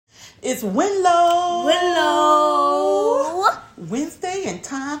It's WNLOW. WNLOW. Wednesday and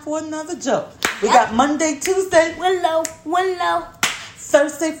time for another joke. We got Monday, Tuesday. WNLOW.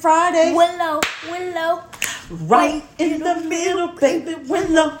 Thursday, Friday. WNLOW. Right in the middle, baby.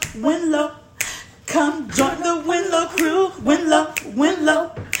 WNLOW. Come join the WNLOW crew.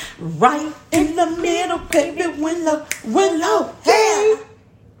 WNLOW. Right in the middle, baby. WNLOW. Hey.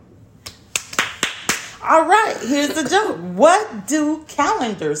 All right, here's the joke. What do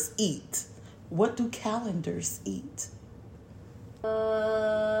calendars eat? What do calendars eat?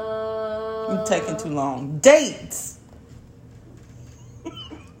 You're taking too long. Dates.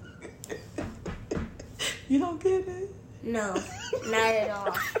 You don't get it? No, not at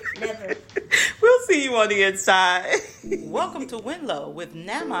all. Never. We'll see you on the inside. Welcome to WNLOW with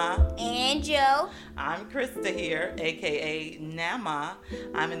Nama and Joe. I'm Krista here, aka Nama.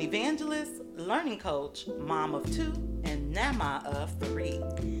 I'm an evangelist, learning coach, mom of 2, and Nama of 3.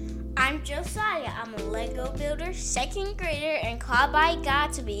 I'm Josiah. I'm a Lego builder, 2nd grader, and called by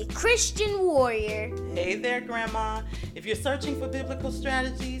God to be a Christian warrior. Hey there, Grandma. If you're searching for biblical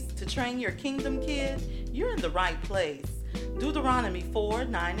strategies to train your kingdom kid, you're in the right place. Deuteronomy 4,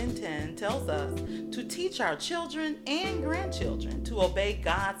 9, and 10 tells us to teach our children and grandchildren to obey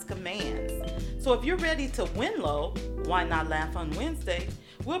God's commands. So if you're ready to WNLOW, why not laugh on Wednesday?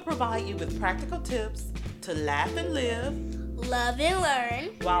 We'll provide you with practical tips to laugh and live, love and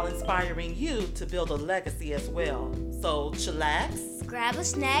learn, while inspiring you to build a legacy as well. So chillax, grab a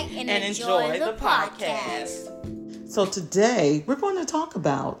snack, and enjoy the podcast. So today we're going to talk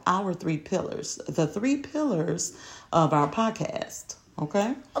about our 3 pillars, the 3 pillars of our podcast.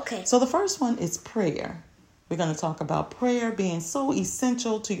 Okay? Okay. So the first one is prayer. We're going to talk about prayer being so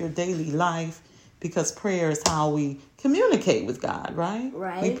essential to your daily life because prayer is how we communicate with God, right?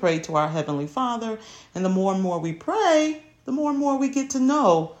 Right. We pray to our Heavenly Father, and the more and more we pray, the more and more we get to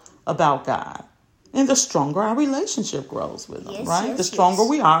know about God. And the stronger our relationship grows with Him, right? The stronger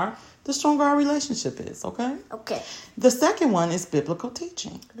we are, the stronger our relationship is, okay? Okay. The second one is biblical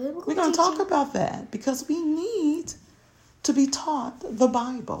teaching. We're going to talk about that because we need to be taught the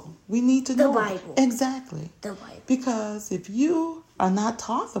Bible. We need to know the Bible. Exactly. The Bible. Because if you are not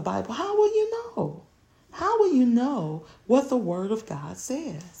taught the Bible, how will you know? How will you know what the Word of God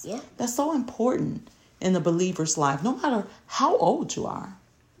says? Yeah. That's so important in the believer's life, no matter how old you are.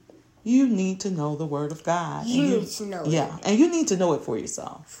 You need to know the Word of God. You need to know it. Yeah, and you need to know it for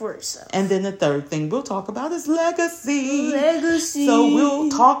yourself. For yourself. And then the third thing we'll talk about is legacy. Legacy. So we'll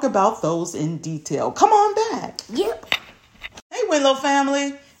talk about those in detail. Come on back. Yep. Hey, WNLOW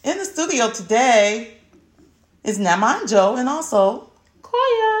family. In the studio today is Nama and Joe and also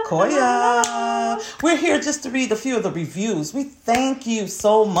Koya. We're here just to read a few of the reviews. We thank you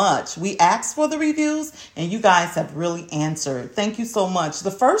so much. We asked for the reviews and you guys have really answered. Thank you so much.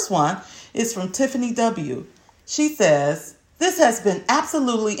 The first one is from Tiffany W. She says, "This has been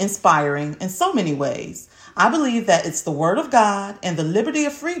absolutely inspiring in so many ways. I believe that it's the Word of God and the liberty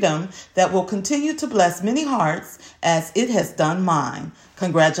of freedom that will continue to bless many hearts as it has done mine.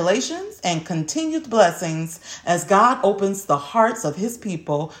 Congratulations and continued blessings as God opens the hearts of His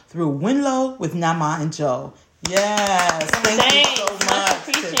people through WNLOW with Nama and Joe." Yes, thank you so much.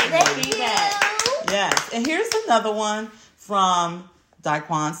 Thank you. Yes, and here's another one from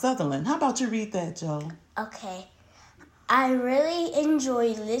Daquan Sutherland. How about you read that, Joe? Okay. I really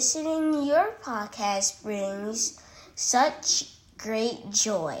enjoy listening. Your podcast brings such great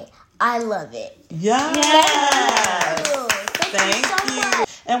joy. I love it. Yes. Thank you.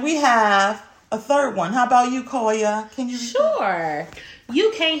 And we have a third one. How about you, Koya? Can you read Sure.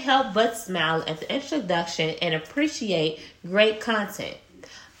 You can't help but smile at the introduction and appreciate great content.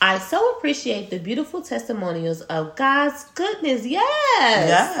 I so appreciate the beautiful testimonials of God's goodness.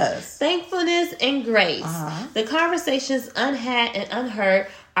 Yes. Thankfulness and grace. The conversations unhad and unheard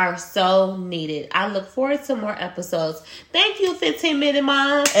are so needed. I look forward to more episodes. Thank you, 15-Minute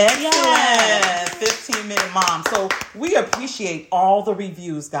Mom. Excellent. Yes. 15-Minute Mom. So we appreciate all the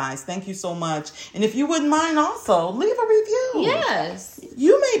reviews, guys. Thank you so much. And if you wouldn't mind also, leave a review. Yes.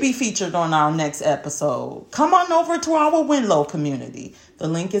 You may be featured on our next episode. Come on over to our WNLOW community. The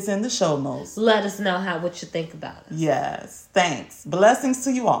link is in the show notes. Let us know what you think about it. Yes. Thanks. Blessings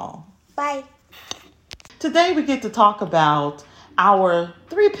to you all. Bye. Today we get to talk about our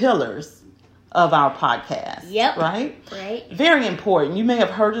 3 pillars of our podcast. Yep. Right? Right. Very important. You may have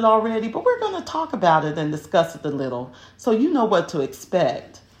heard it already, but we're going to talk about it and discuss it a little so you know what to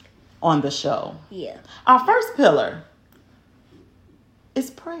expect on the show. Yeah. Our first pillar is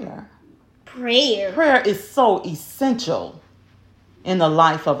prayer. Prayer. Prayer is so essential in the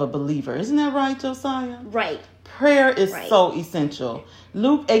life of a believer. Isn't that right, Josiah? Right. Prayer is so essential.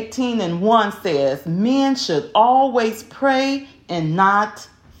 Luke 18:1 says, men should always pray and not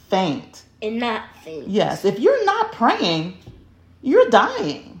faint. And not faint. Yes, if you're not praying, you're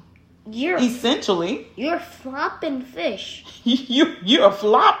dying. Essentially. You're flopping fish. You're a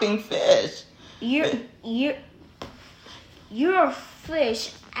flopping fish. You're a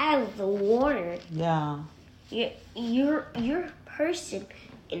fish out of the water. Yeah. You're a person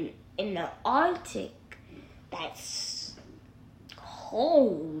in the Arctic that's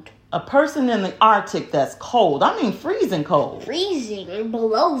cold. A person in the Arctic that's cold. I mean freezing cold. Freezing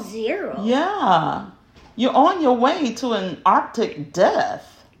below zero. Yeah. You're on your way to an Arctic death.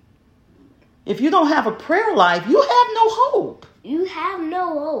 If you don't have a prayer life, you have no hope. You have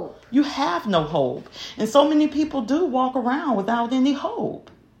no hope. You have no hope. And so many people do walk around without any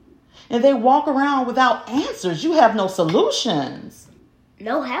hope. And they walk around without answers. You have no solutions.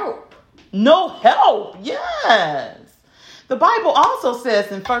 No help. No help. Yes. The Bible also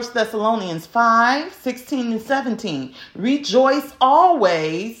says in 1 Thessalonians 5:16-17, rejoice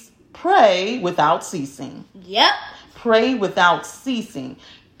always, pray without ceasing. Yep. Pray without ceasing.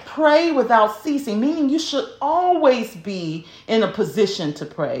 Pray without ceasing, meaning you should always be in a position to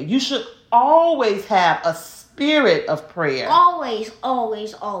pray. You should always have a spirit of prayer. Always,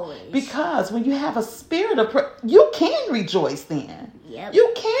 always, always. Because when you have a spirit of prayer, you can rejoice then. Yep.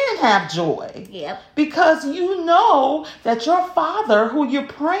 You can have joy. Yep. Because you know that your Father, who you're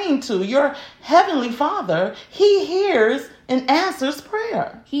praying to, your Heavenly Father, He hears and answers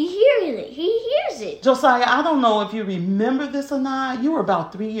prayer. He hears it. He hears it. Josiah, I don't know if you remember this or not. You were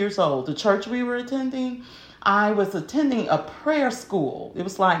about 3 years old. The church we were attending, I was attending a prayer school. It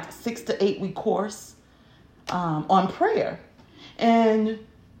was like a 6 to 8 week course on prayer. And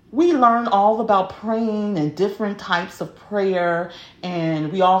we learned all about praying and different types of prayer.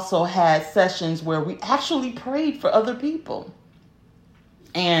 And we also had sessions where we actually prayed for other people.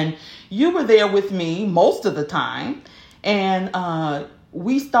 And you were there with me most of the time. And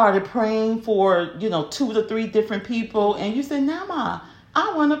we started praying for, 2 to 3 different people. And you said, Nama,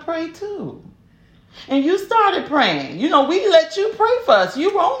 I want to pray too. And you started praying. We let you pray for us.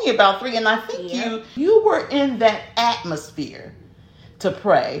 You were only about 3. And I think you were in that atmosphere to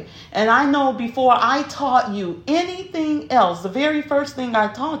pray. And I know before I taught you anything else, the very first thing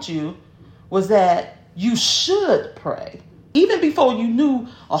I taught you was that you should pray. Even before you knew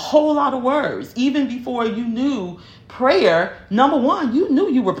a whole lot of words, even before you knew prayer, number one, you knew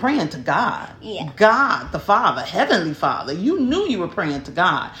you were praying to God. Yeah. God, the Father, Heavenly Father. You knew you were praying to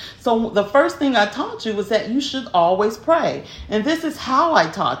God. So the first thing I taught you was that you should always pray. And this is how I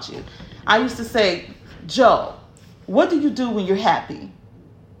taught you. I used to say, Joe, what do you do when you're happy?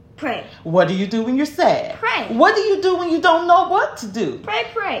 Pray. What do you do when you're sad? Pray. What do you do when you don't know what to do?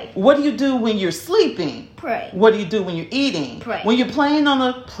 Pray. What do you do when you're sleeping? Pray. What do you do when you're eating? Pray. When you're playing on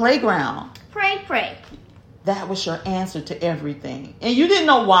a playground? Pray. That was your answer to everything. And you didn't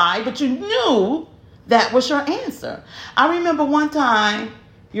know why, but you knew that was your answer. I remember one time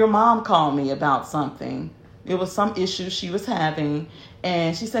your mom called me about something. It was some issue she was having.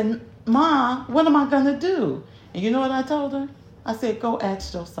 And she said, Ma, what am I going to do? And you know what I told her? I said, go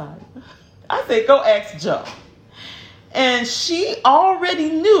ask Josiah. I said, go ask Joe. And she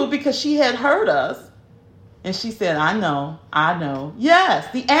already knew because she had heard us. And she said, I know.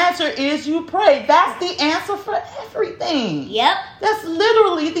 Yes, the answer is you pray. That's the answer for everything. Yep. That's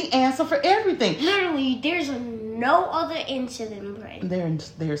literally the answer for everything. Literally, there's no other answer than pray.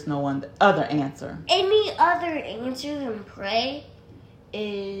 There's no other answer. Any other answer than pray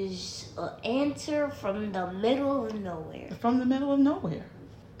is an answer from the middle of nowhere. From the middle of nowhere.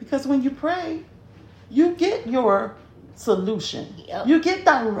 Because when you pray, you get your solution. Yep. You get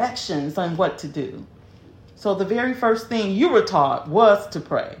directions on what to do. So the very first thing you were taught was to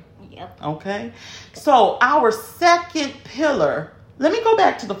pray. Yep. Okay? So our second pillar, let me go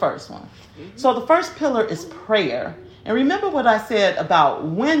back to the first one. Mm-hmm. So the first pillar is prayer. And remember what I said about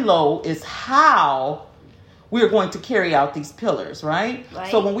WNLOW is how we're going to carry out these pillars, right?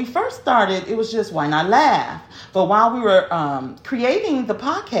 So when we first started, it was just why not laugh? But while we were creating the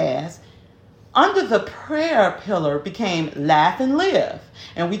podcast, under the prayer pillar became laugh and live.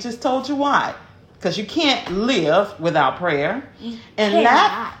 And we just told you why. Because you can't live without prayer. You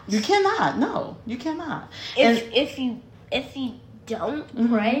cannot. No, you cannot. If you don't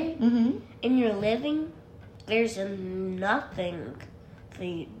pray and you're living, there's nothing for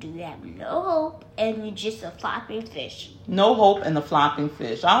you. You have no hope, and you're just a flopping fish. No hope and a flopping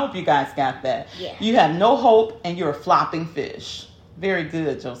fish. I hope you guys got that. Yeah. You have no hope and you're a flopping fish. Very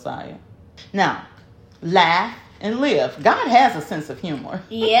good, Josiah. Now, laugh and live. God has a sense of humor.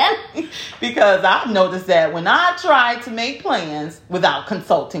 Yeah. Because I've noticed that when I tried to make plans without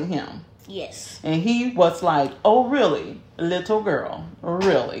consulting him. Yes. And he was like, oh, really? Little girl,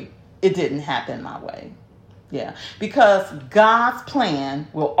 really? It didn't happen my way. Yeah. Because God's plan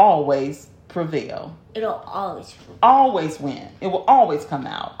will always prevail. It'll always Always win. It will always come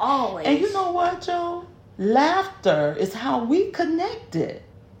out. Always. And you know what, Joe? Laughter is how we connected.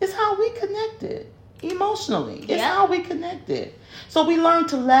 It's how we connected emotionally. It's how we connected. So we learn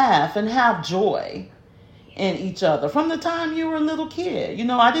to laugh and have joy in each other from the time you were a little kid. You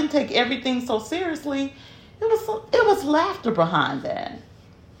know, I didn't take everything so seriously. It was laughter behind that.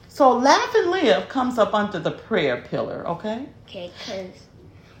 So laugh and live comes up under the prayer pillar, okay? Okay,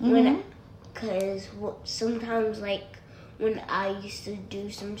 because sometimes, like, when I used to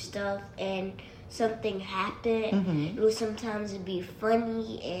do some stuff and something happened, it would sometimes be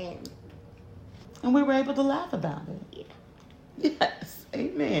funny and we were able to laugh about it. Yeah. Yes,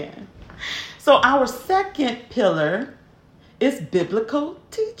 amen. So our second pillar is biblical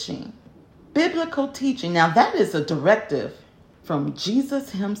teaching. Biblical teaching. Now that is a directive from Jesus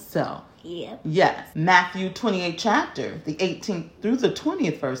himself. Yeah. Yes. Matthew 28 chapter, the 18th through the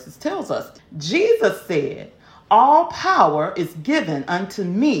 20th verses tells us, Jesus said, all power is given unto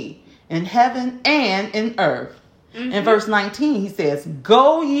me in heaven and in earth. In verse 19, he says,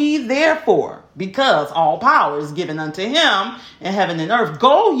 go ye therefore, because all power is given unto him in heaven and earth.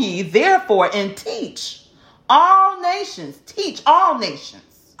 Go ye therefore and teach all nations. Teach all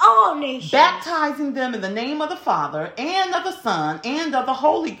nations. All nations. Baptizing them in the name of the Father and of the Son and of the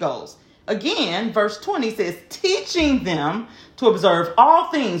Holy Ghost. Again, verse 20 says, teaching them to observe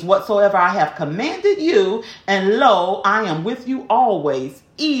all things whatsoever I have commanded you. And lo, I am with you always,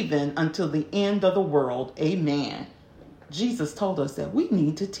 even until the end of the world. Amen. Jesus told us that we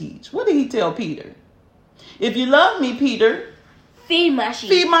need to teach. What did he tell Peter? If you love me, Peter, feed my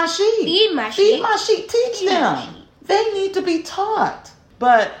sheep. Feed my sheep. Feed my sheep. Feed my sheep. Teach them. They need to be taught.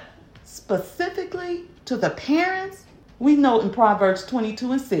 But specifically to the parents, we know in Proverbs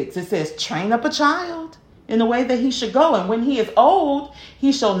 22:6, it says, train up a child in the way that he should go. And when he is old,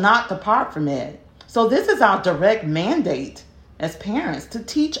 he shall not depart from it. So this is our direct mandate as parents, to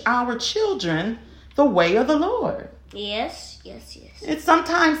teach our children the way of the Lord. Yes. It's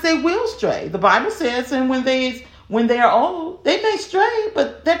sometimes they will stray. The Bible says, and when they are old, they may stray,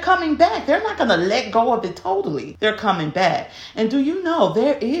 but they're coming back. They're not going to let go of it totally. They're coming back. And do you know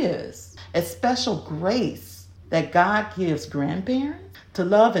there is a special grace that God gives grandparents to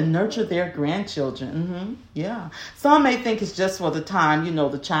love and nurture their grandchildren? Yeah. Some may think it's just for the time,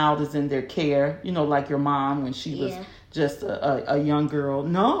 the child is in their care, like your mom when she was just a young girl.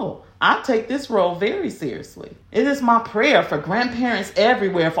 No, I take this role very seriously. It is my prayer for grandparents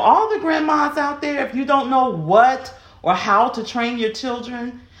everywhere, for all the grandmas out there. If you don't know what or how to train your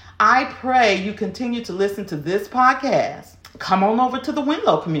children, I pray you continue to listen to this podcast. Come on over to the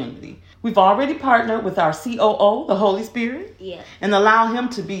WNLOW community. We've already partnered with our COO, the Holy Spirit, and allow him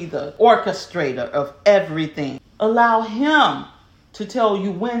to be the orchestrator of everything. Allow him to tell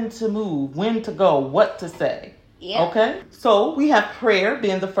you when to move, when to go, what to say. Okay? So we have prayer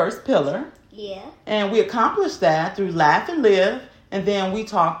being the first pillar. And we accomplished that through Laugh and Live. And then we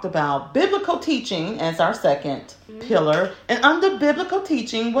talked about biblical teaching as our second pillar. And under biblical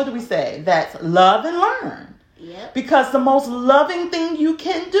teaching, what do we say? That's love and learn. Because the most loving thing you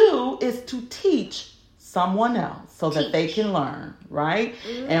can do is to teach someone else so that they can learn, right?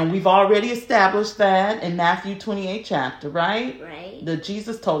 And we've already established that in Matthew 28 chapter, right? That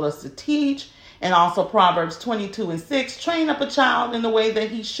Jesus told us to teach. And also Proverbs 22:6, train up a child in the way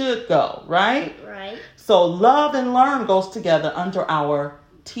that he should go, right? So love and learn goes together under our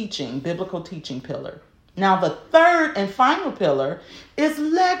teaching, biblical teaching pillar. Now the third and final pillar is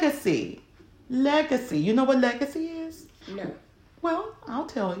legacy. Legacy. You know what legacy is? No. Well, I'll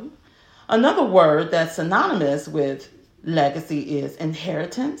tell you. Another word that's synonymous with legacy is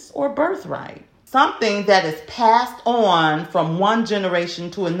inheritance or birthright. Something that is passed on from one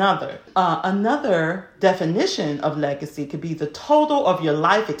generation to another. Another definition of legacy could be the total of your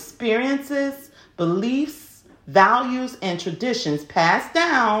life experiences, beliefs, values, and traditions passed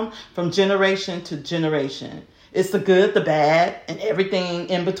down from generation to generation. It's the good, the bad, and everything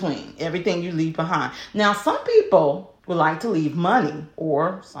in between. Everything you leave behind. Now, some people would like to leave money,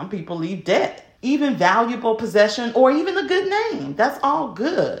 or some people leave debt, even valuable possession, or even a good name. That's all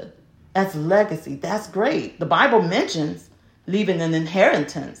good. That's legacy. That's great. The Bible mentions leaving an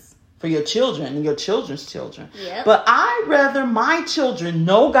inheritance for your children and your children's children. But I'd rather my children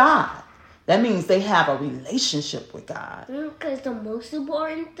know God. That means they have a relationship with God. Because the most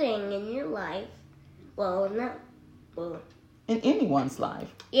important thing in your life, well, not Well, in anyone's life.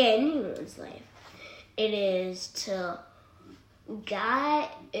 yeah, anyone's life. It is to God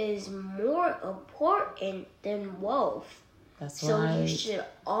is more important than wealth. That's So right. you should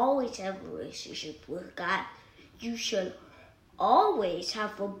always have a relationship with God. You should always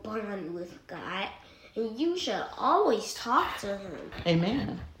have a bond with God. And you should always talk to Him.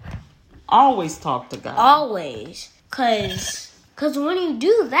 Amen. Always talk to God. Always. Because when you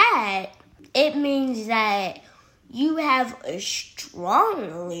do that, it means that you have a strong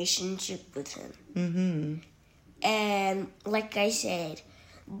relationship with Him. Mm-hmm. And like I said,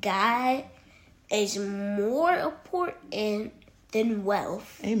 God is more important than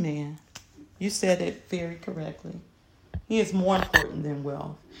wealth. Amen. You said it very correctly. He is more important than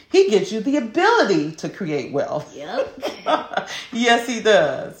wealth. He gives you the ability to create wealth. Yep. Yes, He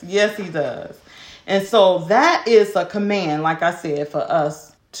does. Yes, He does. And so that is a command, like I said, for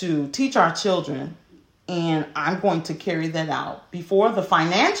us to teach our children. And I'm going to carry that out. Before the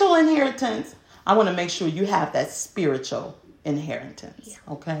financial inheritance, I want to make sure you have that spiritual inheritance.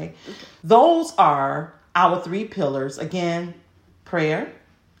 Yeah. Okay? Those are our 3 pillars. Again, prayer,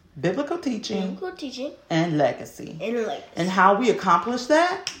 biblical teaching, and legacy. And how we accomplish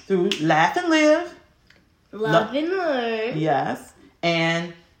that? Through laugh and live. Love and learn. Yes.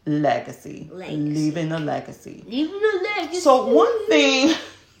 And legacy. Leaving a legacy. Leaving a legacy. So one thing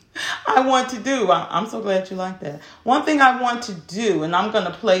I want to do, I'm so glad you like that. One thing I want to do, and I'm going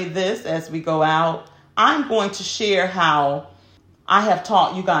to play this as we go out, I'm going to share how I have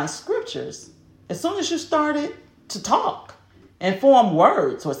taught you guys scriptures. As soon as you started to talk and form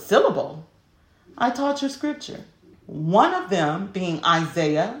words or syllable, I taught you scripture. One of them being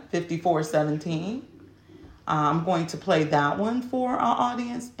Isaiah 54:17. I'm going to play that one for our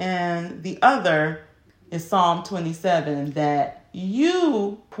audience. And the other is Psalm 27 that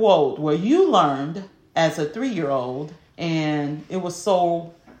you quote, where you learned as a 3-year-old. And it was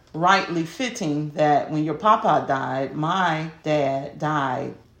so rightly fitting that when your papa died, my dad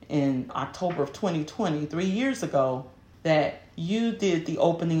died in October of 2020, 3 years ago, that you did the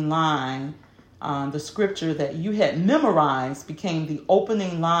opening line. The scripture that you had memorized became the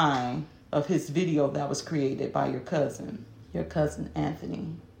opening line of his video that was created by your cousin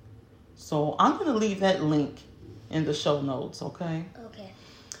Anthony. So I'm going to leave that link in the show notes, okay? Okay.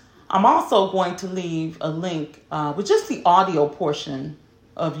 I'm also going to leave a link with just the audio portion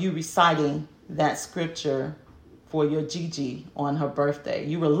of you reciting that scripture for your Gigi on her birthday.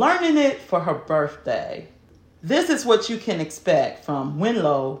 You were learning it for her birthday. This is what you can expect from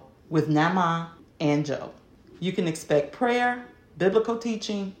WNLOW with Nama and Joe. You can expect prayer, biblical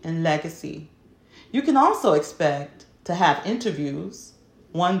teaching, and legacy. You can also expect to have interviews,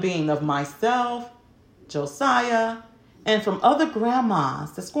 one being of myself, Josiah, and from other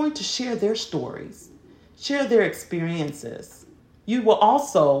grandmas that's going to share their stories, share their experiences. You will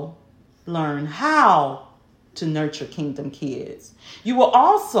also learn how to nurture kingdom kids. You will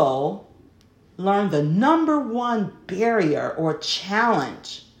also learn the number one barrier or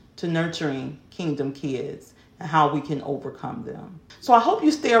challenge to nurturing kingdom kids and how we can overcome them. So I hope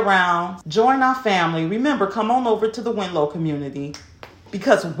you stay around, join our family. Remember, come on over to the WNLOW community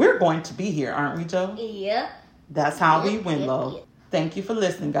because we're going to be here, aren't we, Joe? Yep. That's how we WNLOW. Yep. Thank you for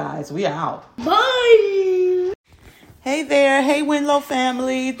listening, guys. We out. Bye. Hey there. Hey, WNLOW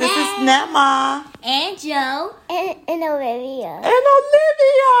family. This is Nama. And Joe. And Olivia. And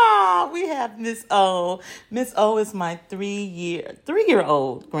Olivia. We have Miss O. Miss O is my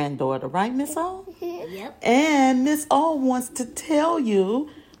 3-year-old granddaughter, right, Miss O? Yep. And Miss O wants to tell you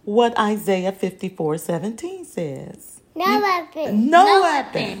what Isaiah 54:17 says. No weapon. No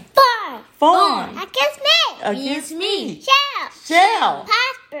weapon. Form. Against me. Shall.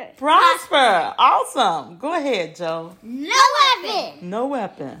 Prosper. Awesome. Go ahead, Joe. No weapon. No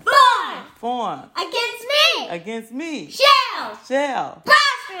weapon. Form. Against me. Shall.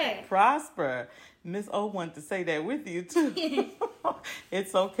 Prosper. Miss O wanted to say that with you, too.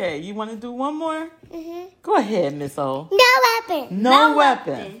 It's okay. You want to do one more? Mm-hmm. Go ahead, Miss O. No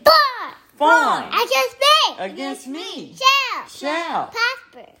weapon. Form. Against me. Shall.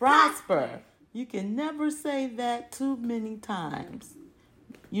 Prosper. You can never say that too many times.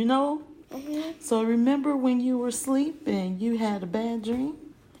 You know? Mm-hmm. So remember when you were asleep and you had a bad dream?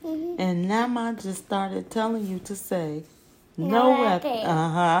 Mm-hmm. And Nama just started telling you to say, no weapon.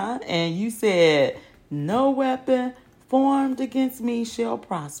 And you said, no weapon formed against me shall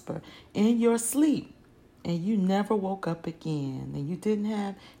prosper in your sleep. And you never woke up again. And you didn't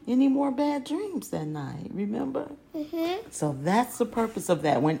have any more bad dreams that night. Remember? Mm-hmm. So that's the purpose of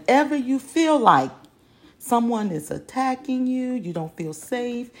that. Whenever you feel like someone is attacking you, you don't feel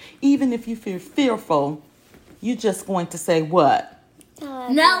safe, even if you feel fearful, you just going to say what?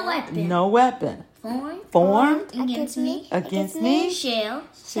 No weapon. No weapon. Formed Against me. Shall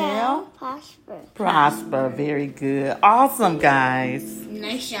Prosper. Very good. Awesome, guys.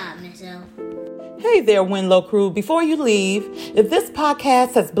 Nice shot, Miss L. Hey there, WNLOW crew. Before you leave, if this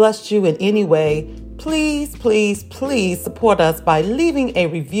podcast has blessed you in any way, please, please, please support us by leaving a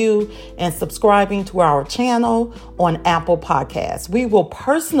review and subscribing to our channel on Apple Podcasts. We will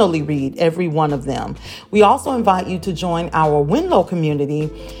personally read every one of them. We also invite you to join our WNLOW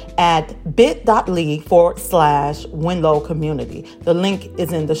community at bit.ly/WNLOW community. The link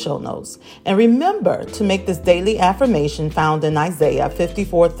is in the show notes. And remember to make this daily affirmation found in Isaiah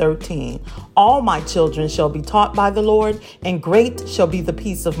 54:13. All my children shall be taught by the Lord, and great shall be the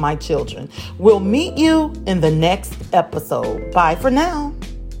peace of my children. We'll meet you in the next episode. Bye for now.